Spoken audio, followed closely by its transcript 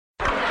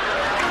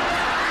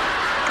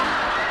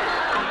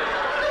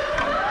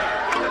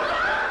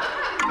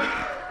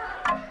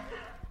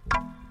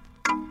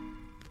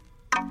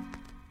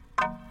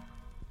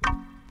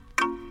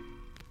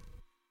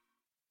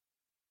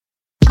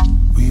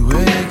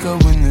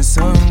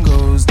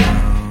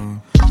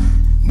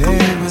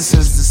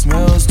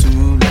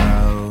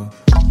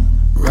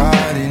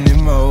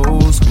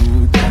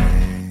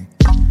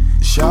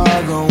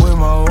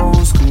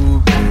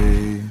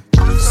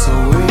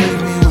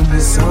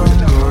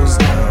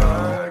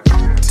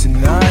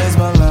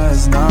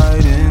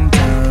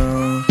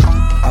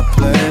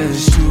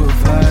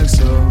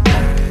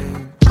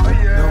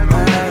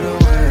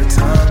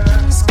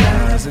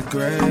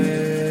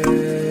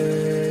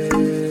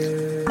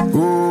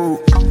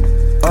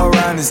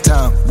around this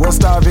time. Won't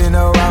starve in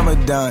no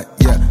Ramadan,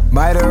 yeah.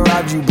 Might have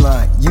robbed you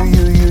blind. You,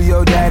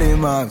 your dad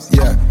and moms,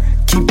 yeah.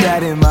 Keep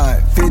that in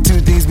mind. Fit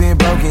two things being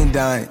broken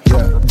down,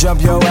 yeah.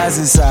 Jump your ass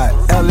inside.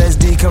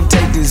 LSD, come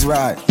take this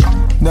ride.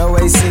 No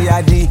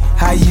ACID,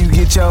 how you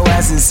get your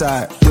ass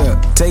inside,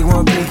 yeah. Take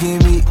one peek in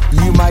me,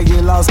 you might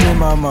get lost in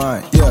my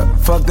mind, yeah.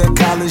 Fuck that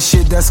college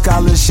shit, that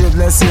scholarship,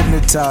 let's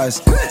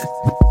hypnotize.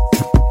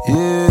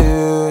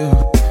 Yeah,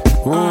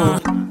 ooh.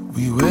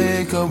 We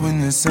wake up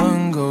when the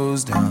sun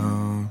goes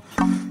down.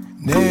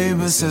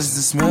 Neighbor says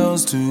the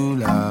smell's too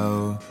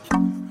loud.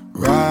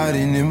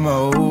 Riding in my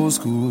old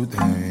school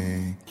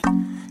thing.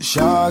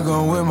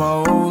 Shotgun with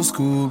my old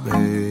school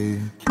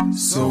babe.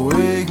 So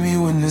wake me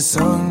when the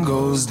sun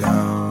goes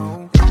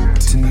down.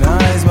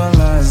 Tonight's my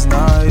last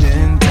night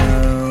in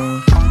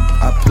town.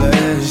 I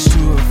pledge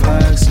to a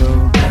flag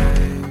so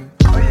babe.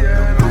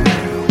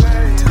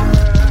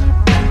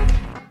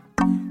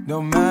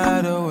 No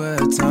matter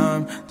what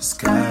time, the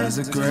skies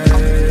are gray.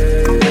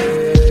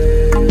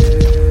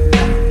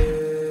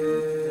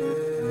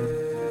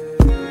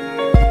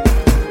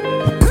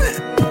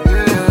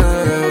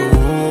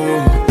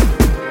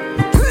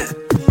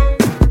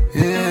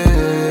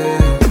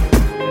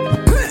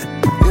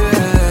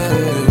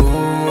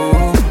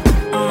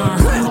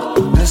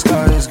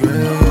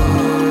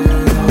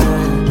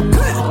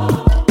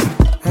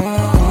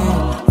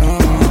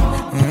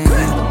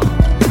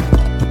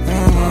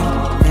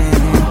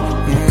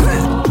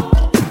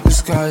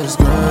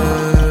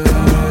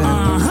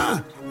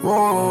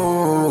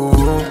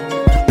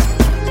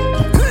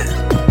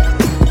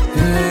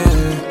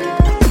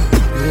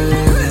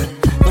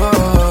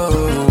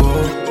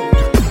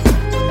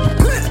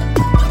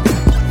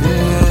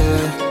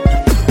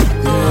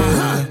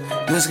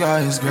 The sky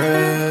is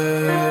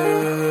gray.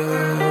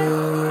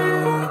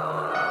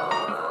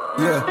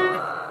 Yeah,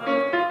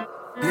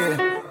 yeah,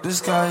 the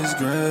sky is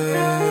gray.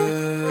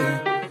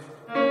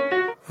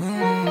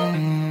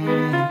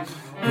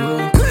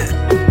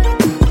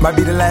 Might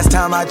be the last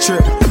time I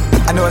trip.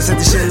 I know I said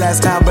the shit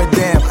last time, but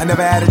damn, I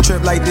never had a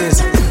trip like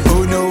this.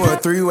 Who knew a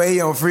three-way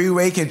on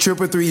freeway can trip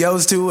with 3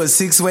 O's to a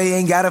 6-way?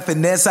 Ain't got a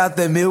finesse out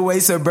the midway,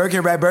 so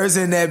Birkin rap birds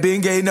in that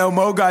bin gate no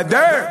more,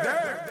 goddamn.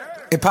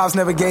 And Pops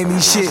never gave me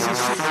shit,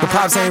 but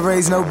Pops ain't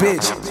raised no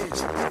bitch.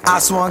 I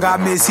swung, I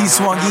missed, he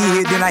swung, he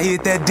hit, then I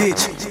hit that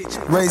ditch.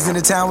 Raised in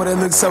a town where it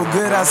looks so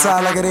good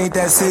outside like it ain't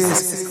that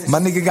serious. My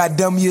nigga got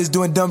dumb years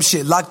doing dumb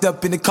shit. Locked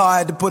up in the car,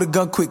 had to put a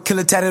gun quick.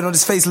 Killer tatted on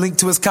his face, linked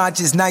to his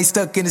conscience. Now he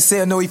stuck in the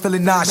cell, know he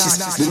feeling nauseous.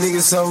 The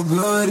nigga so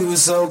good, he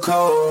was so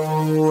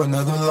cold.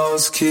 Another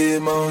lost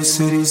kid, Mo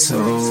City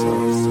soul.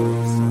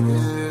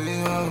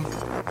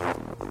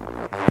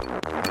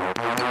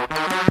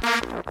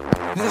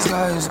 This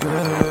guy is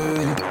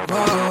great.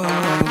 Oh,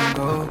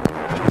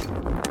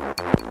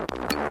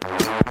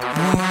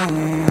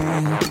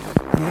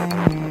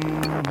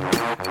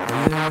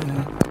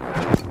 yeah.